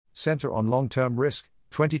Center on Long-Term Risk,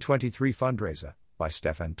 2023 Fundraiser, by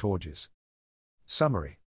Stefan Torges.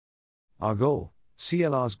 Summary. Our goal,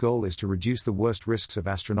 CLR's goal, is to reduce the worst risks of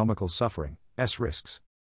astronomical suffering, S risks.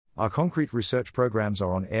 Our concrete research programs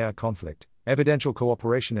are on AI conflict, evidential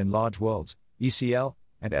cooperation in large worlds, ECL,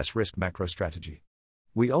 and S risk macro strategy.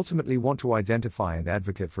 We ultimately want to identify and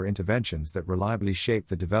advocate for interventions that reliably shape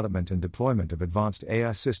the development and deployment of advanced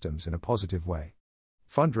AI systems in a positive way.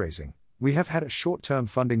 Fundraising. We have had a short-term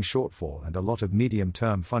funding shortfall and a lot of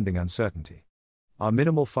medium-term funding uncertainty. Our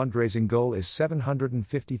minimal fundraising goal is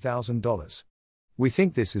 $750,000. We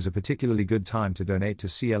think this is a particularly good time to donate to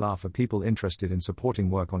CLR for people interested in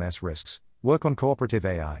supporting work on S risks, work on cooperative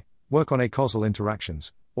AI, work on acausal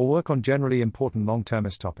interactions, or work on generally important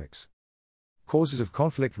long-termist topics. Causes of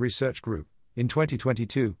Conflict Research Group. In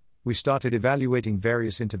 2022, we started evaluating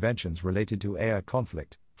various interventions related to AI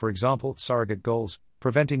conflict, for example, surrogate goals,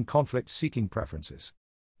 preventing conflict-seeking preferences.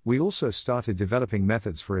 We also started developing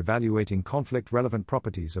methods for evaluating conflict-relevant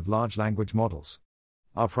properties of large language models.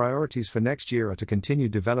 Our priorities for next year are to continue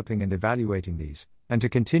developing and evaluating these, and to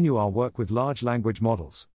continue our work with large language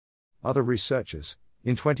models. Other researchers.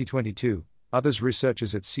 In 2022,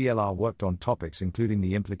 researchers at CLR worked on topics including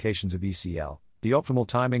the implications of ECL, the optimal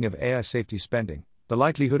timing of AI safety spending, the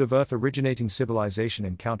likelihood of Earth-originating civilization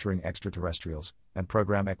encountering extraterrestrials, and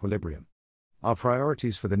program equilibrium. Our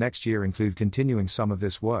priorities for the next year include continuing some of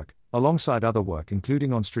this work, alongside other work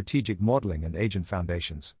including on strategic modeling and agent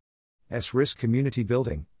foundations. S-Risk Community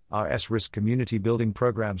Building. Our S-Risk Community Building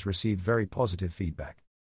programs received very positive feedback.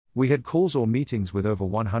 We had calls or meetings with over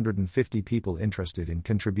 150 people interested in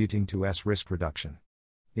contributing to S-risk reduction.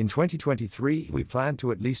 In 2023, we plan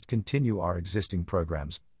to at least continue our existing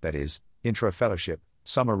programs, that is, Intro Fellowship,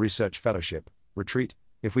 Summer Research Fellowship, Retreat,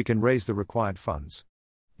 if we can raise the required funds.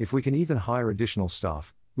 If we can even hire additional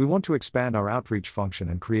staff, we want to expand our outreach function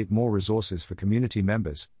and create more resources for community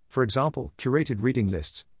members, for example, curated reading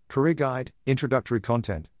lists, career guide, introductory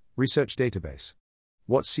content, research database.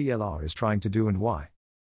 What CLR is trying to do and why.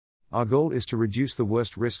 Our goal is to reduce the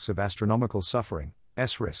worst risks of astronomical suffering,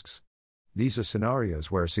 S risks. These are scenarios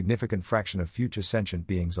where a significant fraction of future sentient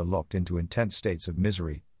beings are locked into intense states of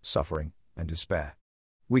misery, suffering, and despair.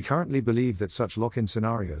 We currently believe that such lock-in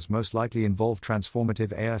scenarios most likely involve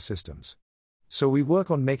transformative AI systems. So we work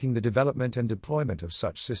on making the development and deployment of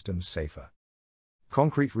such systems safer.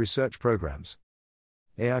 Concrete research programs.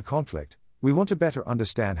 AI conflict. We want to better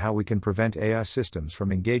understand how we can prevent AI systems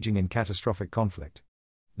from engaging in catastrophic conflict.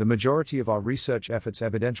 The majority of our research efforts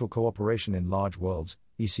evidential cooperation in large worlds,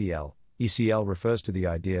 ECL. ECL refers to the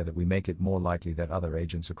idea that we make it more likely that other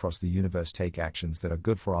agents across the universe take actions that are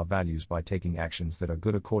good for our values by taking actions that are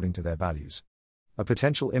good according to their values. A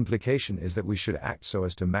potential implication is that we should act so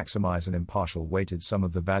as to maximize an impartial weighted sum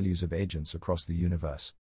of the values of agents across the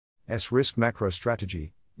universe. S-risk macro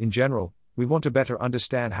strategy. In general, we want to better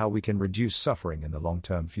understand how we can reduce suffering in the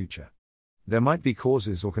long-term future. There might be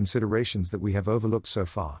causes or considerations that we have overlooked so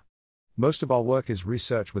far. Most of our work is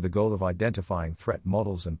research with the goal of identifying threat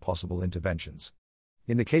models and possible interventions.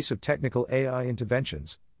 In the case of technical AI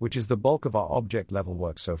interventions, which is the bulk of our object-level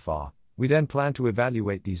work so far, we then plan to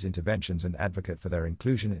evaluate these interventions and advocate for their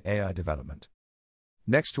inclusion in AI development.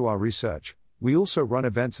 Next to our research, we also run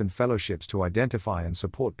events and fellowships to identify and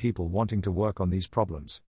support people wanting to work on these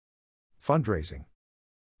problems. Fundraising.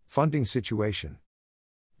 Funding situation.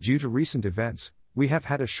 Due to recent events, we have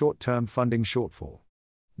had a short-term funding shortfall.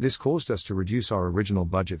 This caused us to reduce our original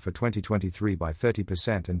budget for 2023 by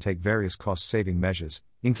 30% and take various cost-saving measures,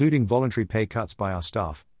 including voluntary pay cuts by our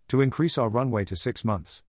staff, to increase our runway to 6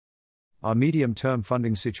 months. Our medium-term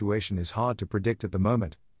funding situation is hard to predict at the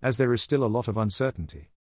moment, as there is still a lot of uncertainty.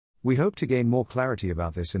 We hope to gain more clarity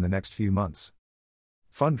about this in the next few months.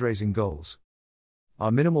 Fundraising goals. Our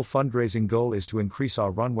minimal fundraising goal is to increase our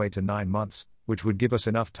runway to 9 months, which would give us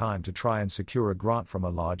enough time to try and secure a grant from a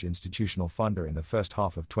large institutional funder in the first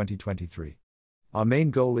half of 2023. Our main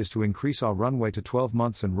goal is to increase our runway to 12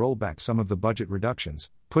 months and roll back some of the budget reductions,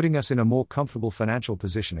 putting us in a more comfortable financial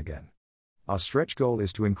position again. Our stretch goal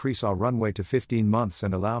is to increase our runway to 15 months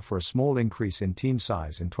and allow for a small increase in team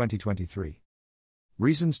size in 2023.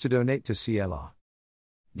 Reasons to donate to CLR.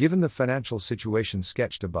 Given the financial situation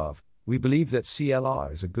sketched above, we believe that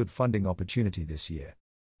CLR is a good funding opportunity this year.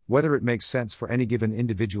 Whether it makes sense for any given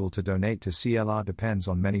individual to donate to CLR depends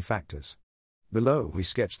on many factors. Below we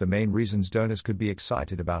sketch the main reasons donors could be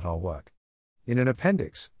excited about our work. In an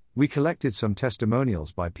appendix, we collected some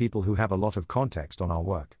testimonials by people who have a lot of context on our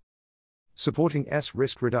work. Supporting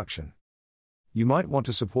S-risk reduction. You might want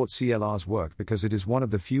to support CLR's work because it is one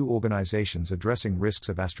of the few organizations addressing risks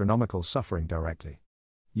of astronomical suffering directly.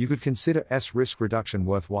 You could consider risk reduction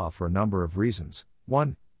worthwhile for a number of reasons.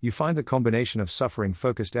 1. You find the combination of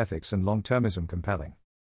suffering-focused ethics and long-termism compelling.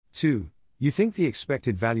 2. You think the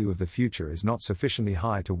expected value of the future is not sufficiently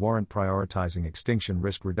high to warrant prioritizing extinction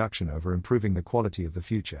risk reduction over improving the quality of the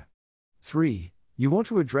future. 3. You want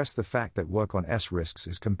to address the fact that work on risks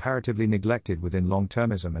is comparatively neglected within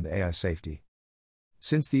long-termism and AI safety.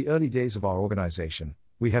 Since the early days of our organization,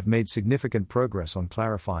 we have made significant progress on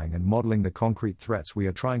clarifying and modeling the concrete threats we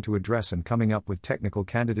are trying to address and coming up with technical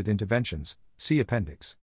candidate interventions. See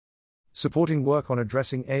Appendix. Supporting work on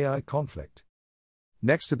addressing AI conflict.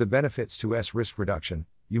 Next to the benefits to risk reduction,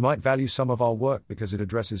 you might value some of our work because it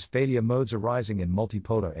addresses failure modes arising in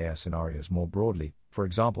multipolar AI scenarios more broadly, for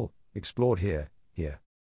example, explored here.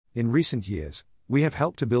 In recent years, we have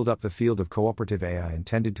helped to build up the field of cooperative AI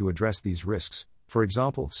intended to address these risks, for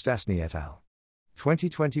example, Stefan et al.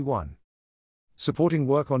 2021. Supporting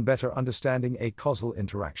work on better understanding acausal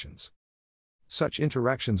interactions. Such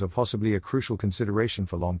interactions are possibly a crucial consideration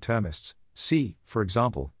for long-termists. See, for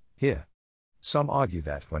example, here. Some argue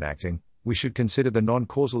that, when acting, we should consider the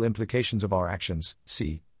non-causal implications of our actions.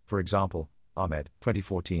 See, for example, Ahmed,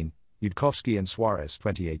 2014, Yudkovsky and Suarez,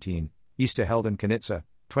 2018, Easterheld and Kanitsa,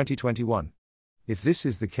 2021. If this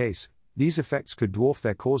is the case, these effects could dwarf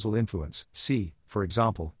their causal influence. See, for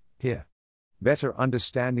example, here. Better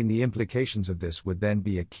understanding the implications of this would then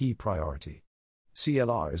be a key priority.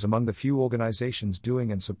 CLR is among the few organizations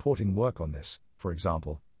doing and supporting work on this, for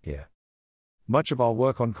example, here. Much of our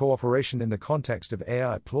work on cooperation in the context of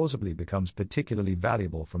AI plausibly becomes particularly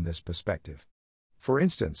valuable from this perspective. For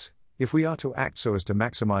instance, if we are to act so as to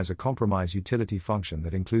maximize a compromise utility function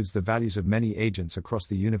that includes the values of many agents across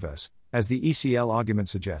the universe, as the ECL argument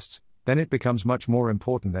suggests, then it becomes much more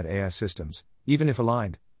important that AI systems, even if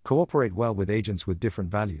aligned, cooperate well with agents with different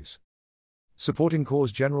values. Supporting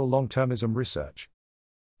cause general long-termism research.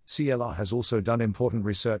 CLR has also done important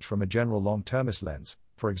research from a general long-termist lens,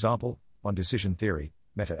 for example, on decision theory,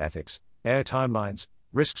 meta-ethics, AI timelines,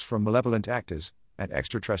 risks from malevolent actors, and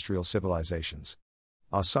extraterrestrial civilizations.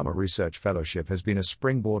 Our summer research fellowship has been a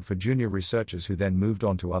springboard for junior researchers who then moved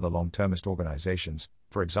on to other long-termist organizations,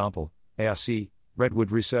 for example, ARC,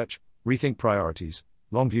 Redwood Research, Rethink Priorities,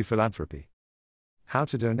 Longview Philanthropy. How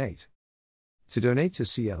to donate? To donate to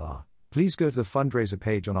CLR, please go to the fundraiser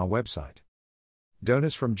page on our website.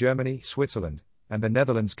 Donors from Germany, Switzerland, and the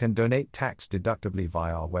Netherlands can donate tax-deductibly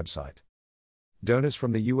via our website. Donors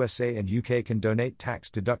from the USA and UK can donate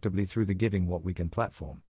tax-deductibly through the Giving What We Can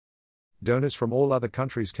platform. Donors from all other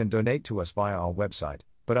countries can donate to us via our website,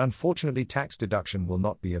 but unfortunately tax deduction will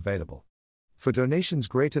not be available. For donations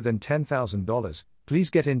greater than $10,000, please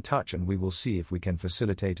get in touch and we will see if we can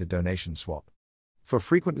facilitate a donation swap. For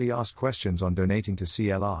frequently asked questions on donating to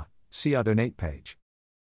CLR, see our donate page.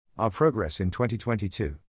 Our progress in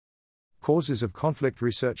 2022. Causes of Conflict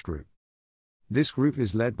Research Group. This group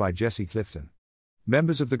is led by Jesse Clifton.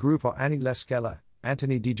 Members of the group are Annie Leskeller,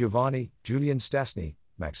 Anthony Di Giovanni, Julian Stasny,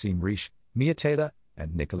 Maxime Riche, Mia Taylor,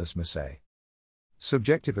 and Nicholas Massey.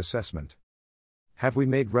 Subjective assessment. Have we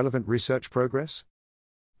made relevant research progress?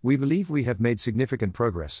 We believe we have made significant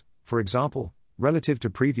progress, for example, relative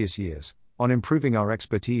to previous years, on improving our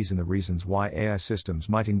expertise in the reasons why AI systems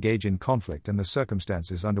might engage in conflict and the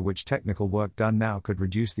circumstances under which technical work done now could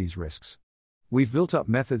reduce these risks. We've built up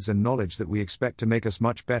methods and knowledge that we expect to make us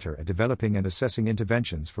much better at developing and assessing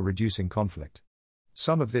interventions for reducing conflict.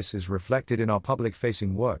 Some of this is reflected in our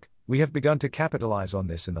public-facing work. We have begun to capitalize on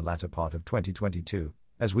this in the latter part of 2022,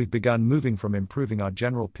 as we've begun moving from improving our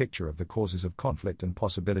general picture of the causes of conflict and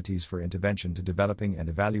possibilities for intervention to developing and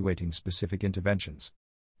evaluating specific interventions.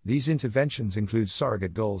 These interventions include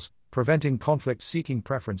surrogate goals, preventing conflict-seeking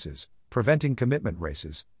preferences, preventing commitment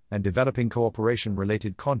races, and developing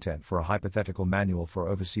cooperation-related content for a hypothetical manual for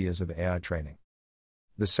overseers of AI training.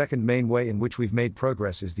 The second main way in which we've made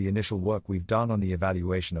progress is the initial work we've done on the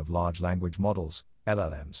evaluation of large language models,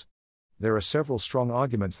 LLMs. There are several strong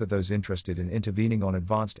arguments that those interested in intervening on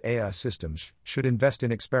advanced AI systems should invest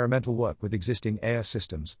in experimental work with existing AI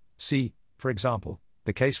systems. See, for example,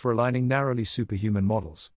 the case for aligning narrowly superhuman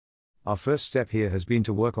models. Our first step here has been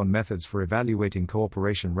to work on methods for evaluating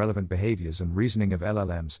cooperation-relevant behaviors and reasoning of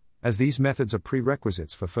LLMs, as these methods are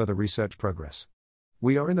prerequisites for further research progress.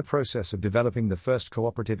 We are in the process of developing the first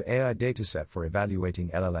cooperative AI dataset for evaluating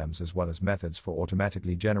LLMs as well as methods for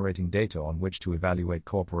automatically generating data on which to evaluate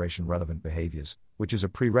cooperation-relevant behaviors, which is a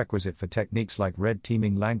prerequisite for techniques like red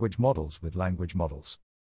teaming language models with language models.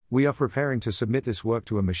 We are preparing to submit this work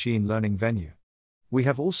to a machine learning venue. We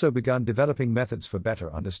have also begun developing methods for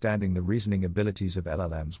better understanding the reasoning abilities of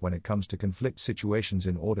LLMs when it comes to conflict situations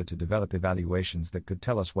in order to develop evaluations that could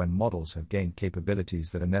tell us when models have gained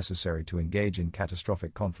capabilities that are necessary to engage in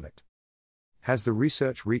catastrophic conflict. Has the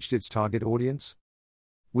research reached its target audience?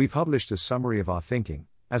 We published a summary of our thinking,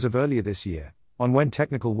 as of earlier this year, on when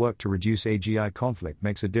technical work to reduce AGI conflict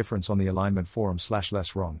makes a difference on the alignment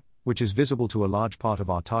forum/less wrong, which is visible to a large part of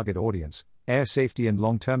our target audience, air safety and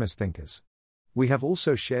long-termist thinkers. We have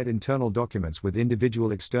also shared internal documents with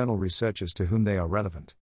individual external researchers to whom they are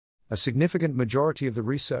relevant. A significant majority of the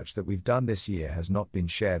research that we've done this year has not been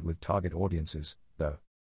shared with target audiences, though.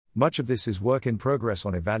 Much of this is work in progress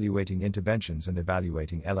on evaluating interventions and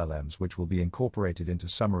evaluating LLMs, which will be incorporated into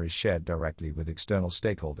summaries shared directly with external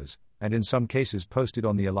stakeholders, and in some cases posted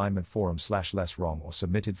on the alignment forum/less wrong or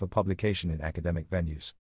submitted for publication in academic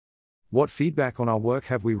venues. What feedback on our work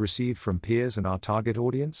have we received from peers and our target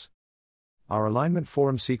audience? Our alignment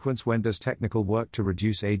forum sequence, when does technical work to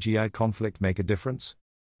reduce AGI conflict make a difference?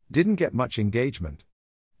 Didn't get much engagement.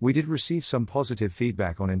 We did receive some positive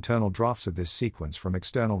feedback on internal drafts of this sequence from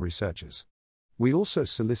external researchers. We also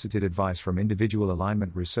solicited advice from individual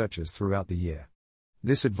alignment researchers throughout the year.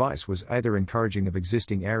 This advice was either encouraging of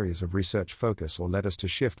existing areas of research focus or led us to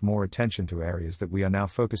shift more attention to areas that we are now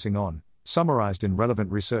focusing on, summarized in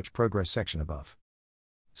relevant research progress section above.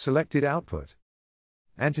 Selected output: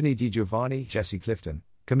 Anthony DiGiovanni, Jesse Clifton,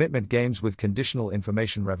 Commitment Games with Conditional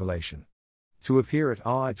Information Revelation. To appear at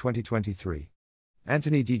AI 2023.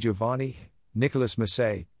 Anthony DiGiovanni, Nicholas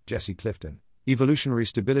Massey, Jesse Clifton, Evolutionary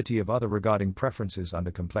Stability of Other Regarding Preferences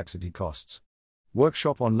Under Complexity Costs.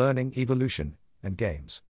 Workshop on Learning, Evolution, and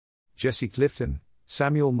Games. Jesse Clifton,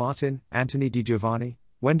 Samuel Martin, Anthony DiGiovanni,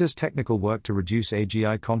 When does technical work to reduce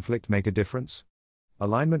AGI conflict make a difference?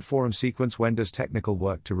 Alignment forum sequence, when does technical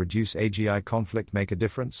work to reduce AGI conflict make a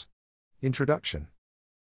difference? Introduction.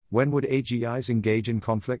 When would AGIs engage in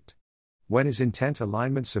conflict? When is intent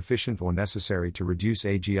alignment sufficient or necessary to reduce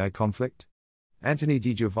AGI conflict? Anthony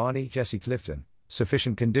DiGiovanni, Jesse Clifton,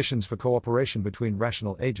 Sufficient Conditions for Cooperation Between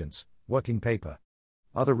Rational Agents, Working Paper.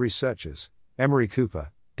 Other researchers: Emery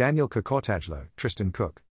Cooper, Daniel Kokotajlo, Tristan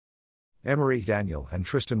Cook. Emery, Daniel, and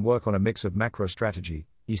Tristan work on a mix of macro strategy,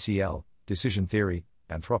 ECL, decision theory,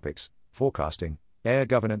 anthropics, forecasting, air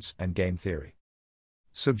governance, and game theory.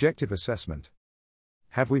 Subjective assessment.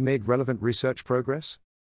 Have we made relevant research progress?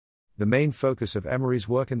 The main focus of Emery's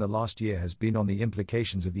work in the last year has been on the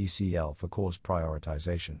implications of ECL for cause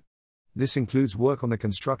prioritization. This includes work on the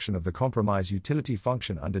construction of the compromise utility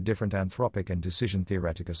function under different anthropic and decision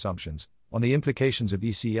theoretic assumptions, on the implications of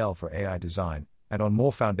ECL for AI design, and on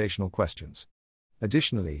more foundational questions.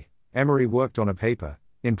 Additionally, Emery worked on a paper,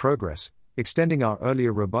 in progress, extending our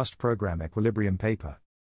earlier robust program equilibrium paper.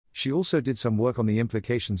 She also did some work on the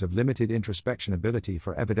implications of limited introspection ability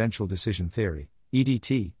for evidential decision theory,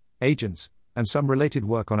 EDT, agents, and some related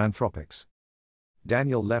work on anthropics.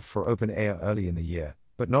 Daniel left for OpenAI early in the year,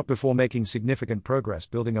 but not before making significant progress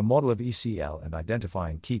building a model of ECL and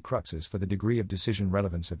identifying key cruxes for the degree of decision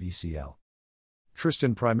relevance of ECL.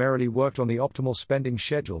 Tristan primarily worked on the optimal spending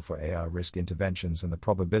schedule for AI risk interventions and the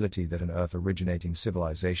probability that an Earth-originating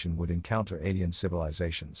civilization would encounter alien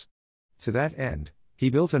civilizations. To that end, he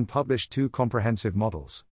built and published 2 comprehensive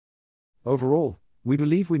models. Overall, we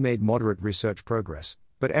believe we made moderate research progress,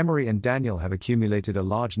 but Emery and Daniel have accumulated a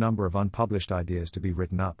large number of unpublished ideas to be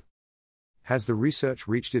written up. Has the research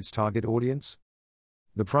reached its target audience?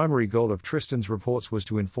 The primary goal of Tristan's reports was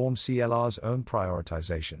to inform CLR's own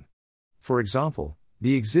prioritization. For example,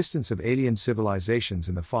 the existence of alien civilizations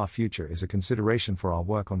in the far future is a consideration for our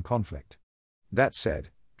work on conflict. That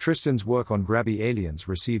said, Tristan's work on grabby aliens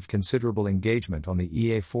received considerable engagement on the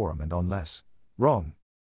EA forum and on less wrong.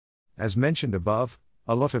 As mentioned above,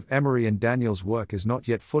 a lot of Emery and Daniel's work is not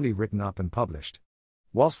yet fully written up and published.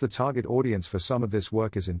 Whilst the target audience for some of this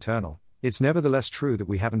work is internal, it's nevertheless true that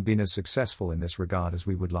we haven't been as successful in this regard as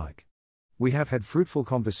we would like. We have had fruitful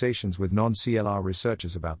conversations with non-CLR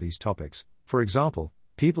researchers about these topics, for example,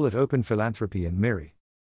 people at Open Philanthropy and MIRI.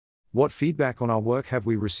 What feedback on our work have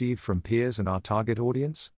we received from peers and our target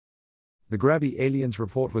audience? The Grabby Aliens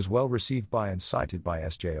report was well received by and cited by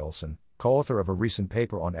S.J. Olson, co-author of a recent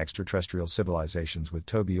paper on extraterrestrial civilizations with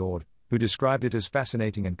Toby Ord, who described it as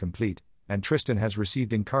fascinating and complete, and Tristan has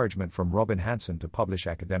received encouragement from Robin Hanson to publish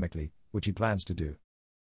academically, which he plans to do.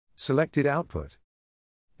 Selected output.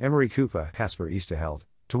 Emery Cooper, Casper Easterheld,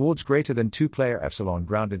 Towards Greater Than 2-Player Epsilon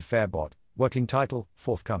Grounded Fairbot, working title,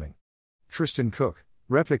 forthcoming. Tristan Cook,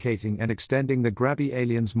 Replicating and Extending the Grabby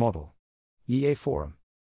Aliens Model. EA Forum.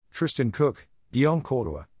 Tristan Cook, Guillaume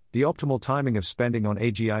Cordua, The Optimal Timing of Spending on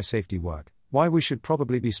AGI Safety Work, Why We Should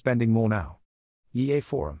Probably Be Spending More Now. EA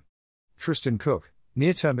Forum. Tristan Cook,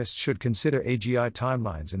 near-termists should consider AGI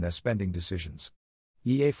timelines in their spending decisions.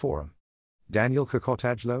 EA Forum. Daniel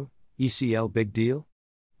Kokotajlo, ECL Big Deal?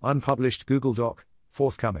 Unpublished Google Doc,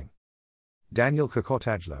 forthcoming. Daniel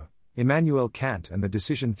Kokotajlo, Immanuel Kant and the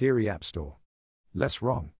Decision Theory App Store. Less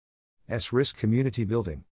wrong. S-Risk Community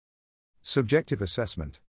Building. Subjective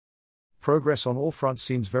assessment. Progress on all fronts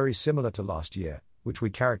seems very similar to last year, which we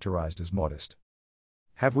characterized as modest.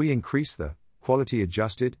 Have we increased the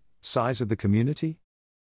quality-adjusted size of the community?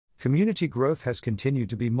 Community growth has continued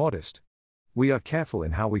to be modest. We are careful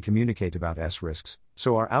in how we communicate about S-risks,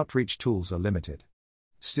 so our outreach tools are limited.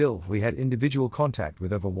 Still, we had individual contact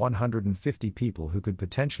with over 150 people who could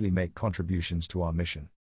potentially make contributions to our mission.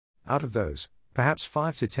 Out of those, perhaps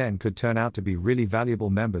 5 to 10 could turn out to be really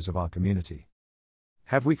valuable members of our community.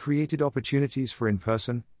 Have we created opportunities for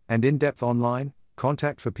in-person and in-depth online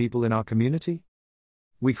contact for people in our community?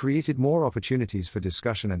 We created more opportunities for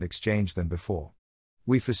discussion and exchange than before.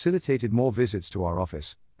 We facilitated more visits to our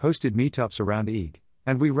office, hosted meetups around EAG,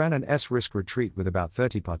 and we ran an S-Risk retreat with about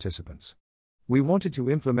 30 participants. We wanted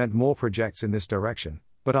to implement more projects in this direction,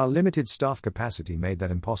 but our limited staff capacity made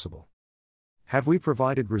that impossible. Have we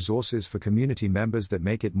provided resources for community members that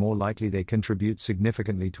make it more likely they contribute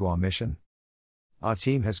significantly to our mission? Our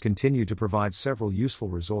team has continued to provide several useful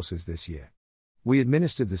resources this year. We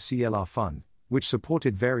administered the CLR Fund, which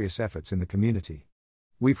supported various efforts in the community.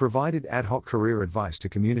 We provided ad hoc career advice to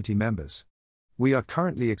community members. We are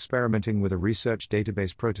currently experimenting with a research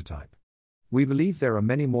database prototype. We believe there are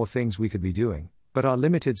many more things we could be doing, but our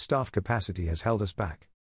limited staff capacity has held us back.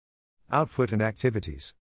 Output and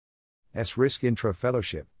activities. S-Risk Intro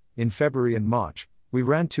Fellowship. In February and March, we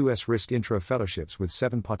ran 2 S-Risk Intro Fellowships with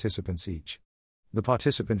 7 participants each. The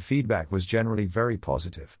participant feedback was generally very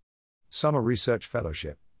positive. Summer Research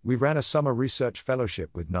Fellowship. We ran a Summer Research Fellowship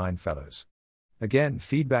with 9 fellows. Again,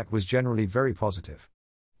 feedback was generally very positive.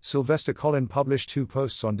 Sylvester Collin published 2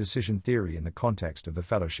 posts on decision theory in the context of the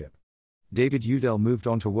fellowship. David Udell moved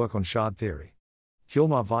on to work on shard theory.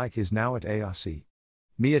 Hjalmar Vik is now at ARC.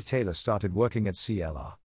 Mia Taylor started working at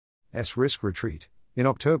CLR. S-Risk Retreat. In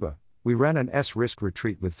October, we ran an S-Risk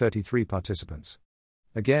retreat with 33 participants.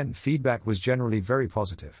 Again, feedback was generally very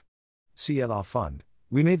positive. CLR Fund.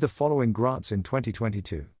 We made the following grants in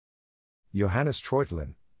 2022. Johannes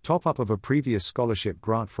Treutelen, top-up of a previous scholarship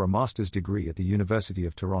grant for a master's degree at the University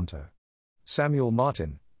of Toronto. Samuel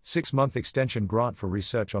Martin, 6-month extension grant for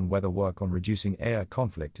research on whether work on reducing AI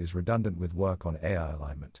conflict is redundant with work on AI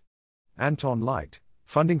alignment. Anton Leicht,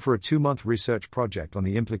 funding for a 2-month research project on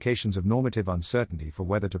the implications of normative uncertainty for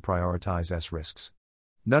whether to prioritize S-risks.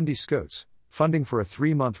 Nundi Scotes, funding for a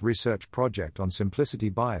 3-month research project on simplicity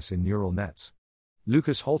bias in neural nets.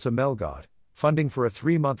 Lucas Holter Melgaard, funding for a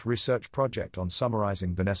 3-month research project on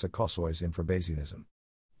summarizing Vanessa Kossoy's infrabayesianism.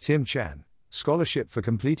 Tim Chan, scholarship for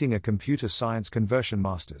completing a computer science conversion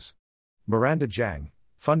master's. Miranda Zhang,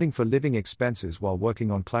 funding for living expenses while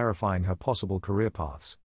working on clarifying her possible career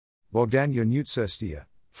paths. Bogdan Yonutserstia,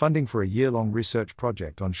 funding for a year-long research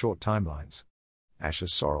project on short timelines. Asher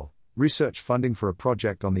Sorrell, research funding for a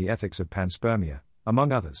project on the ethics of panspermia,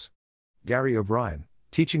 among others. Gary O'Brien,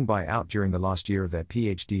 teaching buyout during the last year of their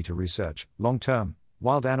PhD to research, long-term,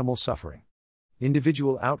 wild animal suffering.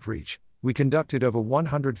 Individual outreach. We conducted over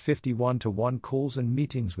 150 one-to-one calls and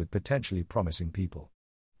meetings with potentially promising people.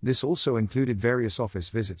 This also included various office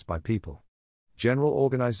visits by people. General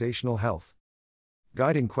organizational health.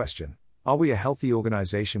 Guiding question: are we a healthy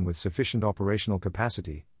organization with sufficient operational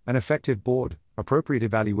capacity, an effective board, appropriate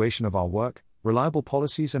evaluation of our work, reliable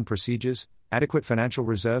policies and procedures, adequate financial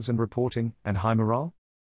reserves and reporting, and high morale?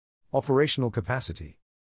 Operational capacity.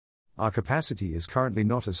 Our capacity is currently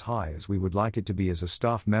not as high as we would like it to be, as a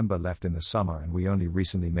staff member left in the summer and we only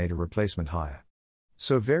recently made a replacement hire.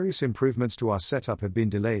 So various improvements to our setup have been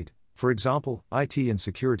delayed, for example, IT and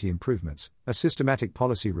security improvements, a systematic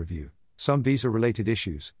policy review, some visa-related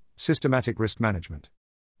issues, systematic risk management.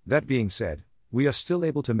 That being said, we are still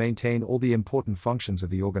able to maintain all the important functions of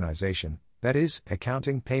the organization, that is,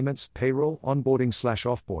 accounting, payments, payroll,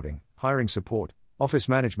 onboarding/offboarding, hiring support, office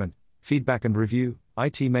management, feedback and review,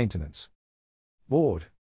 IT maintenance. Board.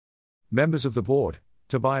 Members of the board: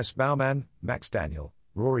 Tobias Baumann, Max Daniel,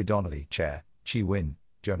 Rory Donnelly, Chair, Chi Win,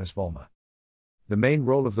 Jonas Vollmer. The main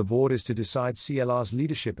role of the board is to decide CLR's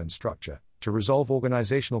leadership and structure, to resolve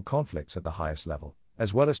organizational conflicts at the highest level,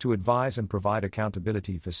 as well as to advise and provide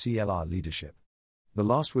accountability for CLR leadership. The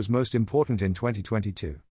last was most important in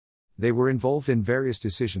 2022. They were involved in various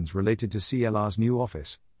decisions related to CLR's new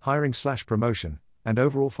office, hiring/promotion, and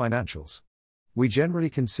overall financials. We generally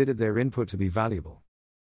considered their input to be valuable.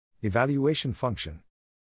 Evaluation function.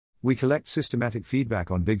 We collect systematic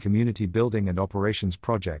feedback on big community building and operations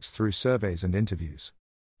projects through surveys and interviews.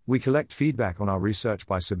 We collect feedback on our research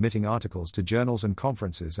by submitting articles to journals and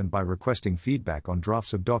conferences and by requesting feedback on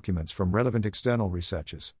drafts of documents from relevant external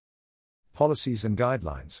researchers. Policies and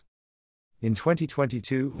guidelines. In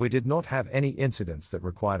 2022, we did not have any incidents that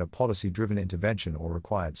required a policy-driven intervention or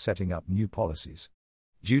required setting up new policies.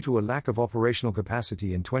 Due to a lack of operational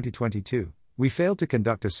capacity in 2022, we failed to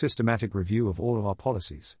conduct a systematic review of all of our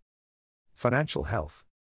policies. Financial health.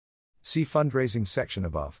 See fundraising section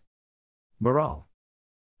above. Morale.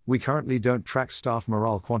 We currently don't track staff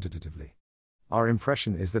morale quantitatively. Our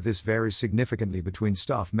impression is that this varies significantly between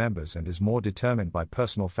staff members and is more determined by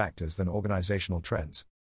personal factors than organizational trends.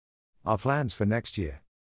 Our plans for next year.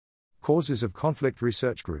 Causes of conflict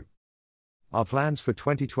research group. Our plans for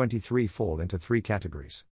 2023 fall into 3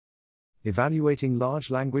 categories. Evaluating large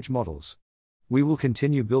language models. We will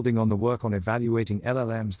continue building on the work on evaluating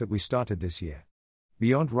LLMs that we started this year.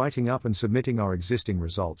 Beyond writing up and submitting our existing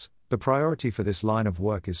results, the priority for this line of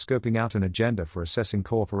work is scoping out an agenda for assessing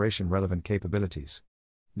cooperation-relevant capabilities.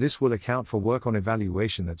 This will account for work on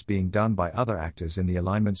evaluation that's being done by other actors in the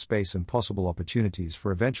alignment space and possible opportunities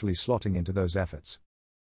for eventually slotting into those efforts.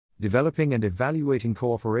 Developing and evaluating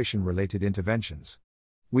cooperation-related interventions.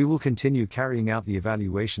 We will continue carrying out the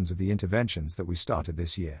evaluations of the interventions that we started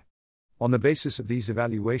this year. On the basis of these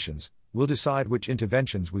evaluations, we'll decide which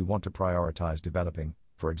interventions we want to prioritize developing,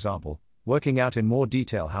 for example, working out in more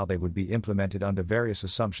detail how they would be implemented under various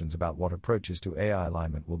assumptions about what approaches to AI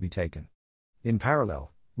alignment will be taken. In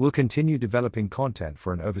parallel, we'll continue developing content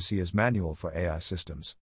for an overseer's manual for AI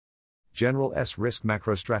systems. General S-risk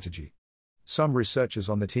macro strategy. Some researchers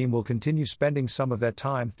on the team will continue spending some of their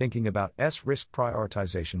time thinking about S-risk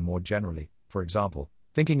prioritization more generally, for example,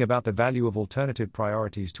 thinking about the value of alternative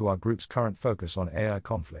priorities to our group's current focus on AI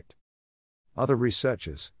conflict. Other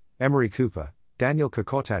researchers: Emery Cooper, Daniel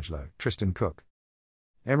Kokotajlo, Tristan Cook.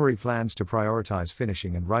 Emery plans to prioritize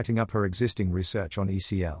finishing and writing up her existing research on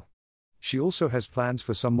ECL. She also has plans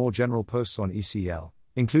for some more general posts on ECL,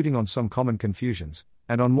 including on some common confusions,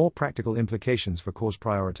 and on more practical implications for cause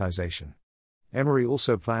prioritization. Emery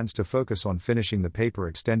also plans to focus on finishing the paper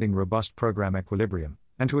extending robust program equilibrium,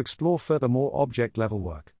 and to explore further more object-level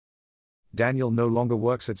work. Daniel no longer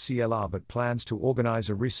works at CLR but plans to organize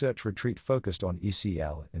a research retreat focused on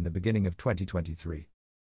ECL in the beginning of 2023.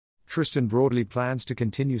 Tristan broadly plans to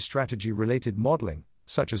continue strategy-related modeling,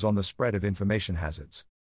 such as on the spread of information hazards.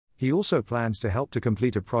 He also plans to help to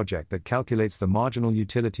complete a project that calculates the marginal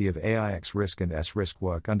utility of AIX risk and S-risk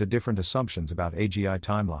work under different assumptions about AGI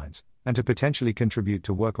timelines, and to potentially contribute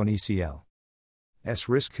to work on ECL.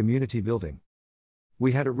 S-risk community building.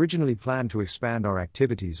 We had originally planned to expand our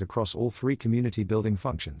activities across all 3 community building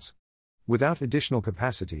functions. Without additional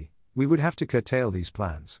capacity, we would have to curtail these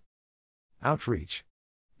plans. Outreach.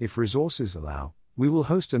 If resources allow, we will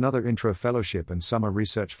host another intro fellowship and summer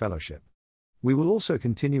research fellowship. We will also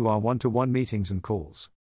continue our one-to-one meetings and calls.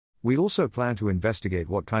 We also plan to investigate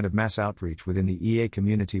what kind of mass outreach within the EA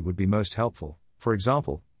community would be most helpful, for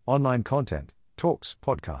example, online content, talks,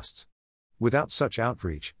 podcasts. Without such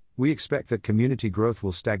outreach, we expect that community growth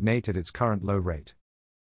will stagnate at its current low rate.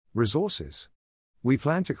 Resources. We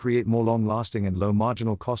plan to create more long-lasting and low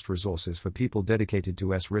marginal cost resources for people dedicated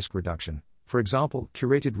to S-risk reduction, for example,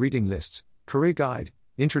 curated reading lists, career guide,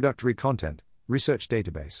 introductory content, research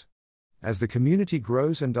database. As the community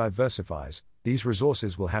grows and diversifies, these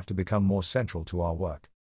resources will have to become more central to our work.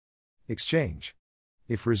 Exchange.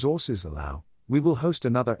 If resources allow, we will host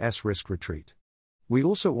another S-risk retreat. We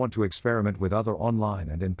also want to experiment with other online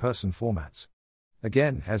and in-person formats.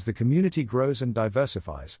 Again, as the community grows and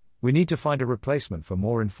diversifies, we need to find a replacement for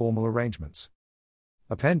more informal arrangements.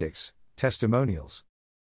 Appendix, Testimonials.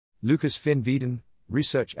 Lucas Finn Vieden,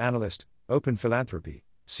 Research Analyst, Open Philanthropy.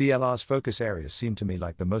 CLR's focus areas seem to me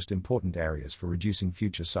like the most important areas for reducing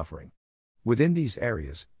future suffering. Within these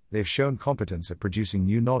areas, they've shown competence at producing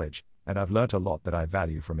new knowledge, and I've learnt a lot that I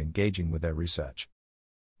value from engaging with their research.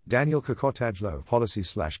 Daniel Kokotajlo,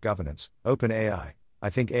 Policy/Governance, Open AI. I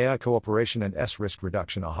think AI cooperation and S-risk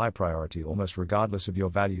reduction are high priority almost regardless of your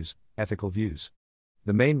values, ethical views.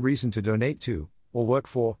 The main reason to donate to, or work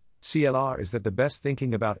for, CLR is that the best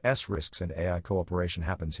thinking about S-risks and AI cooperation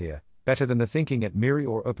happens here, better than the thinking at MIRI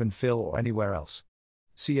or OpenPhil or anywhere else.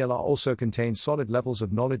 CLR also contains solid levels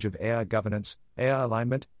of knowledge of AI governance, AI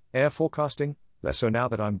alignment, AI forecasting, less so now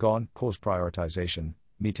that I'm gone, cause prioritization,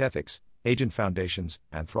 meet ethics, agent foundations,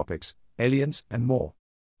 anthropics, aliens, and more.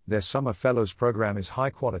 Their Summer Fellows program is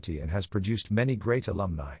high quality and has produced many great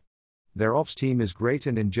alumni. Their ops team is great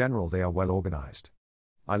and in general they are well organized.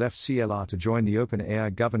 I left CLR to join the Open AI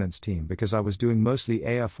governance team because I was doing mostly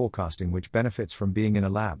AI forecasting, which benefits from being in a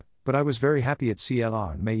lab, but I was very happy at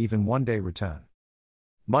CLR and may even one day return.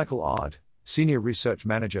 Michael Ard, Senior Research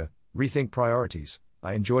Manager, Rethink Priorities.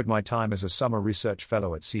 I enjoyed my time as a summer research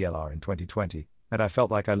fellow at CLR in 2020, and I felt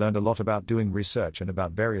like I learned a lot about doing research and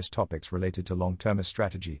about various topics related to long-termist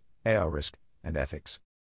strategy, AI risk, and ethics.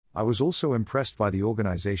 I was also impressed by the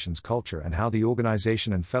organization's culture and how the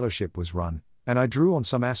organization and fellowship was run, and I drew on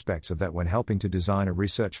some aspects of that when helping to design a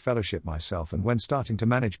research fellowship myself and when starting to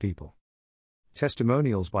manage people.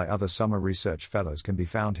 Testimonials by other summer research fellows can be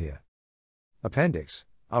found here. Appendix: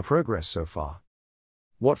 Our progress so far.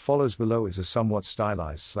 What follows below is a somewhat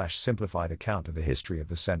stylized/simplified account of the history of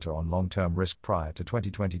the Center on Long-Term Risk prior to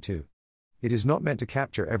 2022. It is not meant to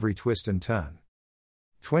capture every twist and turn.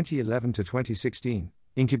 2011 to 2016,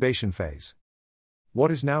 incubation phase. What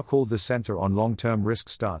is now called the Center on Long-Term Risk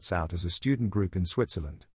starts out as a student group in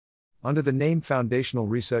Switzerland. Under the name Foundational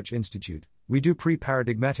Research Institute, we do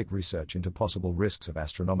pre-paradigmatic research into possible risks of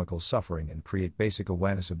astronomical suffering and create basic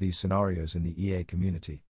awareness of these scenarios in the EA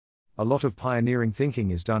community. A lot of pioneering thinking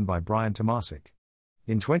is done by Brian Tomasic.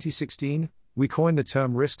 In 2016, we coined the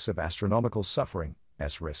term risks of astronomical suffering,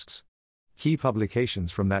 S-risks. Key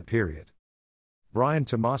publications from that period. Brian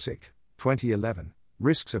Tomasic, 2011,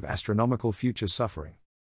 Risks of Astronomical Future Suffering.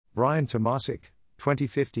 Brian Tomasic,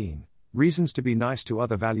 2015, Reasons to be Nice to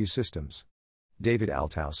Other Value Systems. David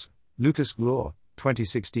Althaus, Lucas Glor,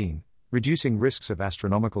 2016, Reducing Risks of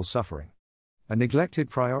Astronomical Suffering. A Neglected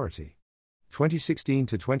Priority. 2016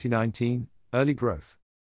 to 2019, Early Growth.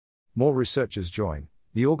 More researchers join,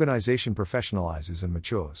 the organization professionalizes and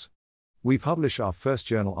matures. We publish our first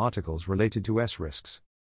journal articles related to S-risks.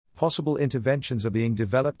 Possible interventions are being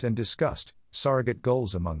developed and discussed, surrogate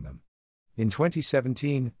goals among them. In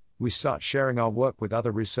 2017, we start sharing our work with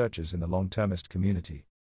other researchers in the long-termist community.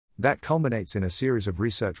 That culminates in a series of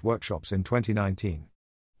research workshops in 2019.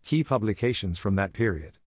 Key publications from that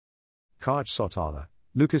period. Kaj Sotala,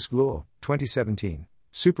 Lucas Glor, 2017,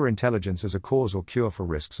 Superintelligence as a Cause or Cure for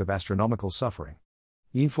Risks of Astronomical Suffering.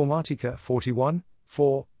 Informatica 41,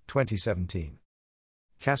 4, 2017.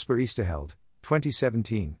 Casper Easterheld,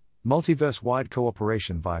 2017, Multiverse-Wide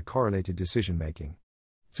Cooperation via Correlated Decision-Making.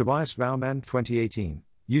 Tobias Baumann, 2018,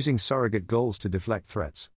 Using Surrogate Goals to Deflect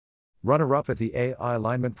Threats. Runner-up at the AI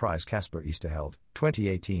Alignment Prize Casper Easterheld,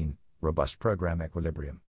 2018, Robust Program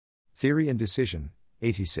Equilibrium. Theory and Decision,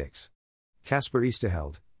 86. Casper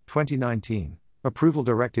Easterheld, 2019,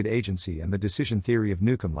 Approval-Directed Agency and the Decision Theory of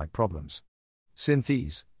Newcomb-like Problems.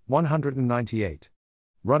 Synthes, 198.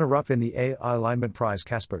 Runner-up in the AI Alignment Prize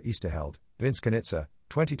Casper Easterheld, Vince Kanitsa,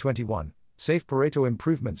 2021, Safe Pareto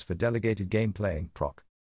Improvements for Delegated Game Playing, Proc.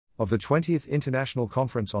 Of the 20th International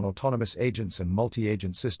Conference on Autonomous Agents and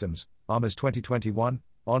Multi-Agent Systems, ARMAS 2021,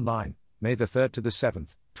 online, May 3 to 7,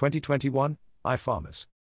 2021, IFARMAS.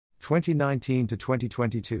 2019 to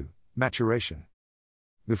 2022, Maturation.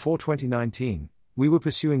 Before 2019, we were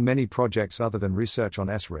pursuing many projects other than research on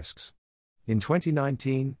S-risks. In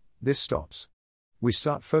 2019, this stops. We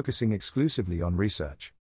start focusing exclusively on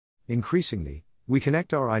research. Increasingly, we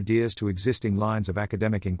connect our ideas to existing lines of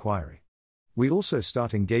academic inquiry. We also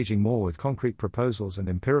start engaging more with concrete proposals and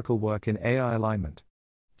empirical work in AI alignment.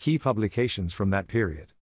 Key publications from that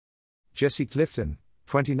period. Jesse Clifton,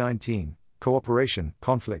 2019, Cooperation,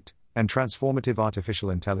 Conflict, and Transformative Artificial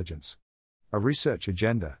Intelligence. A Research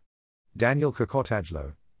Agenda. Daniel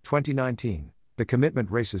Kokotajlo, 2019, The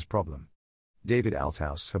Commitment Races Problem. David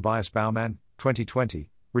Althaus, Tobias Baumann, 2020,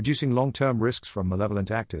 Reducing Long-Term Risks from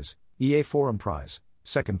Malevolent Actors, EA Forum Prize,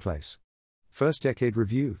 2nd place. First Decade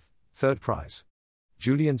Review, 3rd prize.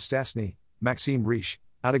 Julian Stasny, Maxime Riesch,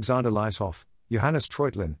 Alexander Leishoff, Johannes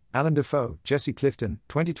Treutlin, Alan Defoe, Jesse Clifton,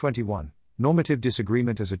 2021, Normative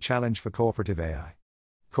Disagreement as a Challenge for Cooperative AI.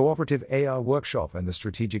 Cooperative AI Workshop and the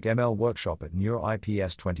Strategic ML Workshop at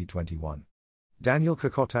NeurIPS 2021. Daniel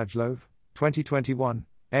Kokotajlo, 2021,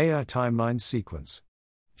 AI Timeline Sequence.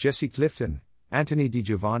 Jesse Clifton, Anthony Di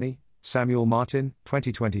Giovanni, Samuel Martin,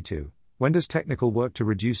 2022, When does technical work to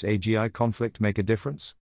reduce AGI conflict make a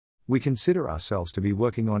difference? We consider ourselves to be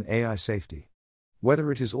working on AI safety.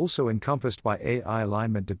 Whether it is also encompassed by AI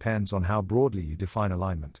alignment depends on how broadly you define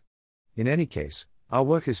alignment. In any case, our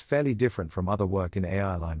work is fairly different from other work in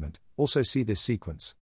AI alignment, also see this sequence.